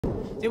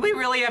Did we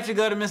really have to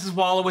go to Mrs.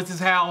 Wallowitz's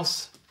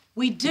house?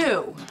 We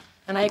do,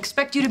 and I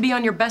expect you to be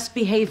on your best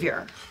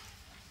behavior.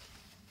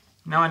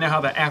 Now I know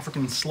how the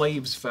African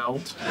slaves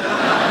felt.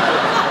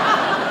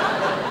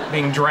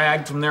 Being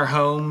dragged from their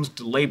homes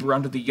to labor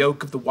under the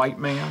yoke of the white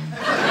man.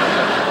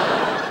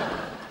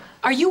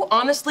 Are you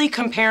honestly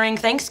comparing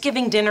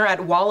Thanksgiving dinner at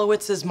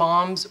Wallowitz's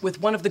mom's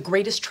with one of the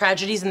greatest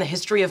tragedies in the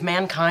history of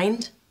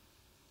mankind?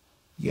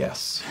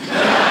 Yes.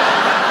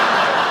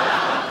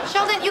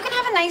 Sheldon, you can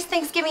have a nice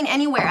Thanksgiving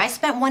anywhere. I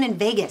spent one in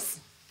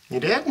Vegas. You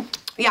did?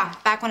 Yeah,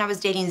 back when I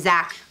was dating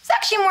Zach. It was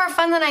actually more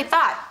fun than I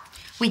thought.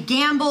 We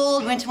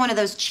gambled, went to one of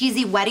those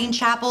cheesy wedding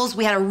chapels.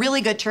 We had a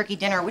really good turkey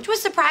dinner, which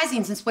was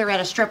surprising since we were at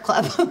a strip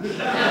club.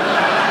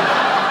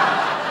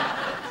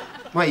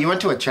 Wait, you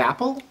went to a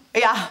chapel?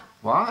 Yeah.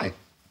 Why?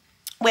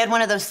 We had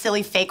one of those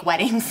silly fake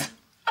weddings.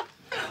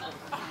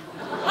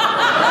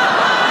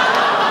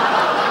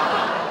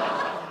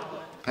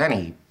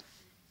 Penny,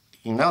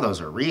 you know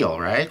those are real,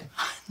 right?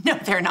 No,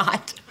 they're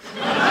not.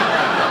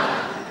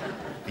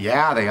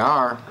 Yeah, they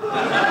are.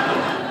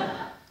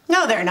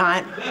 No, they're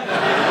not.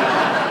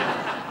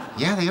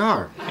 Yeah, they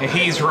are.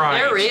 He's right.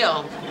 They're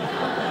real.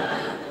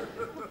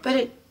 But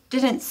it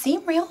didn't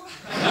seem real.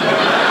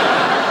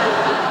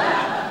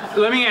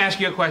 Let me ask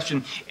you a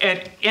question.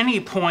 At any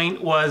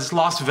point, was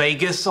Las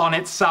Vegas on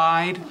its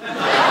side?